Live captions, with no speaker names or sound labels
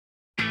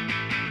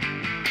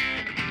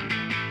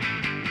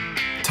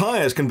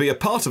Tyres can be a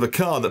part of a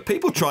car that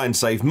people try and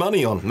save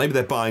money on. Maybe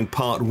they're buying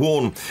part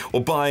worn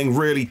or buying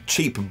really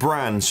cheap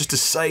brands just to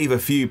save a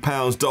few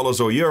pounds, dollars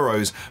or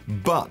euros.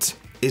 But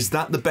is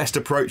that the best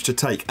approach to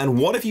take? And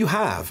what if you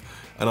have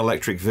an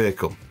electric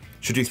vehicle?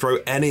 Should you throw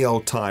any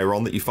old tyre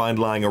on that you find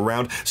lying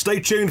around? Stay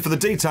tuned for the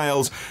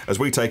details as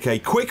we take a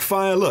quick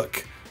fire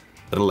look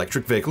at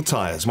electric vehicle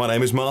tyres. My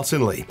name is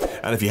Martin Lee,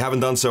 and if you haven't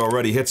done so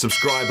already, hit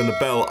subscribe and the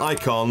bell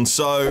icon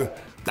so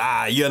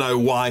you know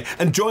why.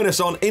 And join us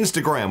on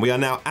Instagram. We are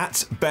now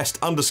at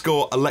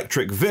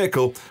best_electric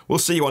vehicle. We'll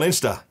see you on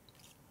Insta.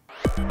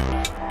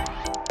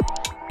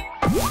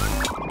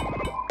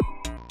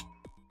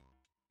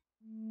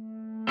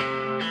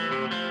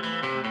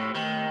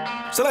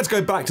 So let's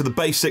go back to the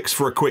basics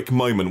for a quick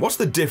moment. What's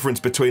the difference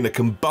between a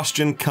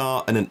combustion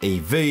car and an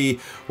EV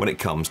when it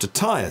comes to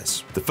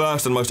tyres? The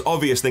first and most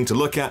obvious thing to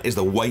look at is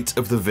the weight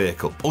of the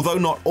vehicle. Although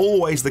not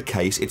always the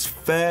case, it's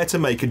fair to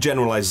make a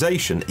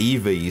generalization.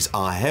 EVs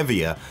are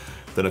heavier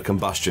than a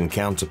combustion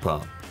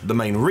counterpart. The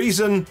main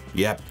reason?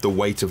 Yep, the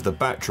weight of the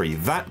battery.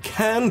 That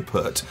can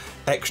put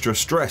extra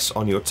stress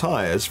on your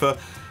tyres for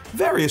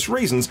various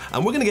reasons,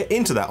 and we're going to get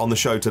into that on the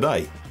show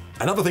today.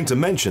 Another thing to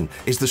mention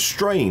is the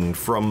strain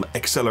from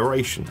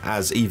acceleration.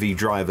 As EV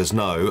drivers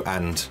know,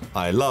 and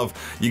I love,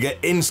 you get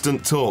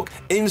instant torque,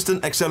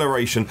 instant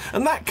acceleration,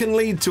 and that can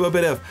lead to a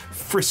bit of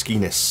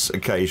friskiness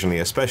occasionally,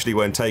 especially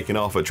when taking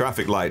off at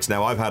traffic lights.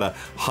 Now, I've had a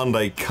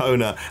Hyundai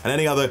Kona, and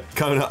any other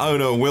Kona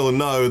owner will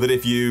know that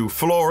if you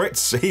floor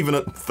it, even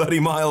at 30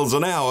 miles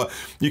an hour,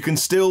 you can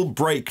still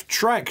break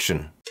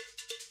traction.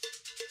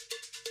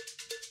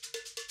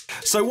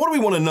 So what do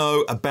we want to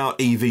know about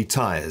EV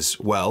tyres?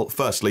 Well,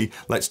 firstly,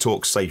 let's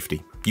talk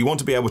safety. You want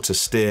to be able to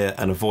steer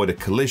and avoid a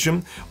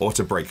collision or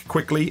to brake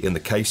quickly in the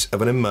case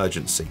of an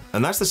emergency.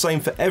 And that's the same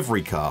for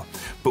every car.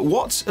 But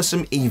what are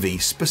some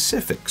EV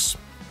specifics?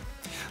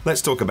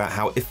 Let's talk about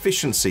how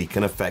efficiency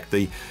can affect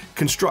the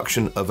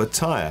construction of a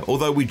tyre.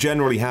 Although we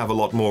generally have a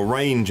lot more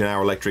range in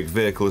our electric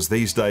vehicles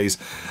these days,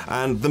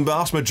 and the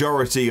vast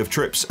majority of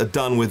trips are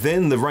done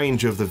within the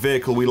range of the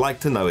vehicle, we like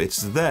to know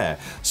it's there.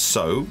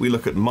 So we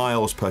look at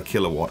miles per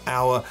kilowatt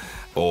hour,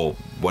 or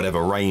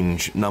whatever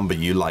range number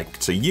you like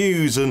to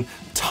use, and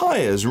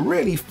tyres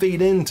really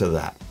feed into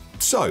that.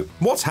 So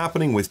what's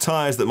happening with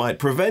tyres that might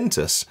prevent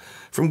us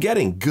from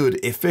getting good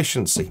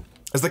efficiency?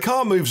 As the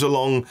car moves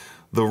along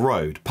the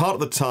road, part of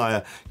the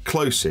tyre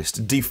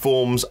closest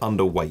deforms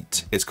under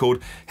weight. It's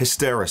called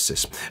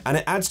hysteresis, and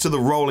it adds to the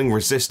rolling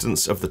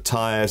resistance of the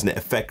tyres and it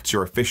affects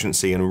your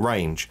efficiency and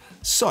range.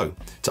 So,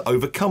 to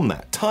overcome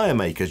that, tyre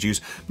makers use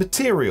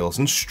materials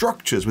and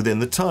structures within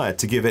the tyre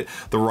to give it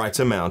the right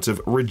amount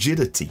of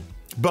rigidity.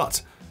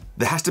 But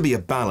there has to be a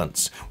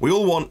balance. We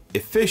all want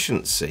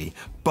efficiency,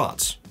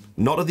 but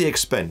not at the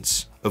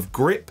expense of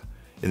grip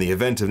in the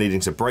event of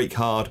needing to brake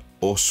hard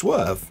or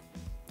swerve.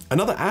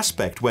 Another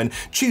aspect when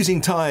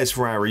choosing tyres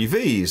for our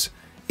EVs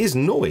is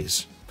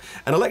noise.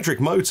 An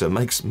electric motor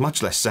makes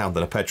much less sound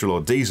than a petrol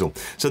or diesel,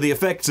 so the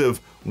effect of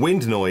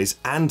wind noise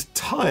and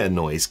tyre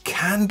noise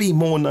can be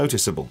more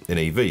noticeable in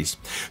EVs.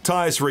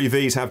 Tyres for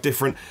EVs have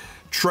different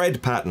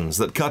tread patterns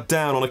that cut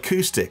down on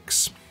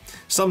acoustics.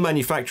 Some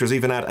manufacturers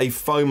even add a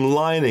foam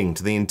lining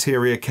to the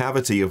interior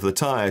cavity of the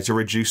tyre to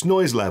reduce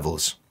noise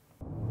levels.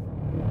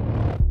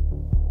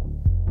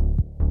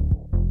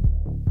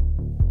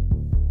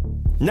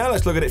 Now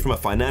let's look at it from a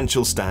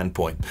financial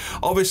standpoint.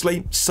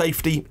 Obviously,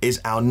 safety is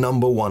our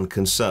 #1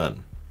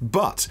 concern.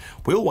 But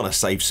we all want to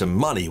save some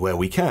money where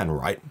we can,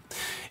 right?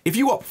 If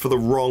you opt for the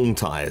wrong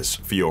tyres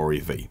for your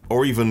EV,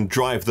 or even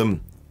drive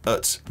them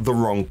at the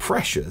wrong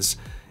pressures,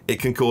 it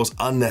can cause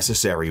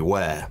unnecessary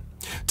wear.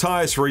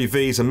 Tyres for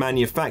EVs are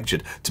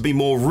manufactured to be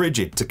more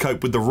rigid to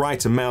cope with the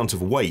right amount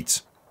of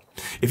weight.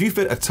 If you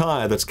fit a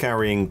tyre that's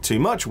carrying too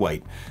much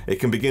weight, it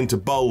can begin to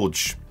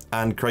bulge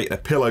and create a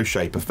pillow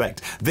shape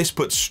effect. This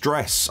puts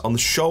stress on the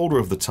shoulder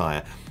of the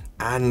tyre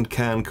and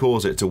can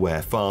cause it to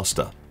wear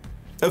faster.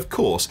 Of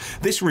course,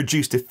 this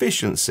reduced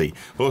efficiency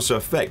will also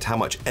affect how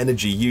much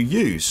energy you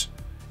use.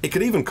 It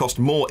could even cost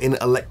more in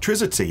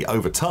electricity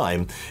over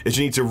time as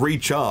you need to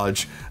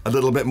recharge a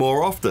little bit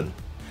more often.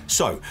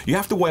 So you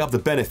have to weigh up the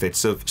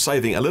benefits of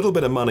saving a little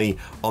bit of money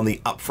on the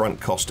upfront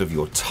cost of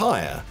your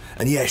tyre.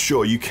 And yeah,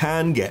 sure, you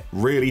can get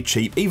really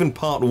cheap, even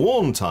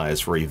part-worn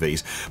tyres for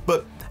EVs,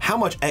 but how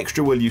much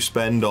extra will you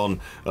spend on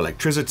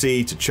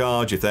electricity to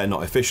charge if they're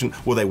not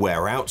efficient? Will they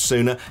wear out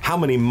sooner? How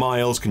many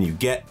miles can you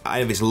get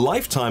out of its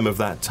lifetime of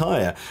that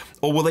tyre?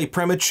 Or will they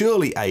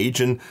prematurely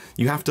age and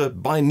you have to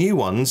buy new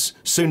ones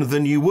sooner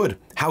than you would?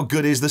 How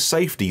good is the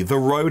safety, the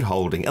road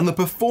holding, and the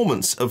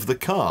performance of the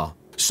car?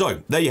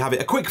 So there you have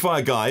it, a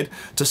quick-fire guide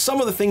to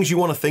some of the things you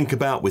want to think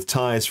about with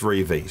tyres for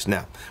EVs.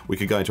 Now, we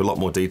could go into a lot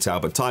more detail,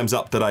 but time's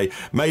up today.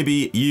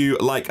 Maybe you,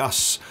 like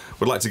us,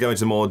 would like to go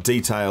into more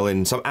detail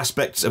in some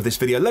aspects of this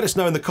video. Let us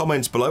know in the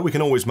comments below. We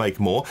can always make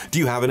more. Do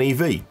you have an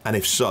EV? And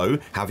if so,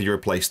 have you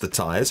replaced the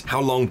tyres? How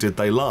long did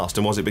they last?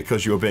 And was it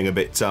because you were being a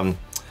bit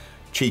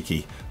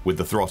cheeky with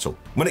the throttle?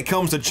 When it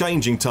comes to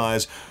changing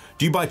tyres,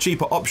 do you buy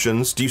cheaper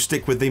options? Do you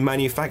stick with the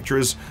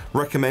manufacturer's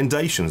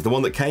recommendations, the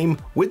one that came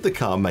with the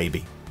car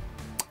maybe?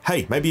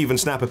 Hey, maybe even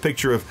snap a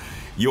picture of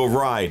your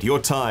ride, your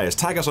tyres.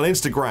 Tag us on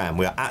Instagram.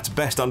 We're at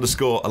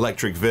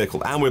 @best_electric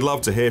vehicle, and we'd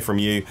love to hear from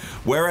you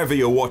wherever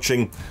you're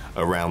watching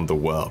around the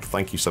world.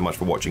 Thank you so much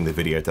for watching the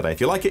video today. If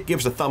you like it, give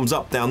us a thumbs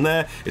up down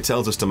there. It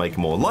tells us to make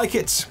more like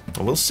it,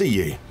 and we'll see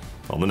you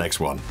on the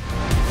next one.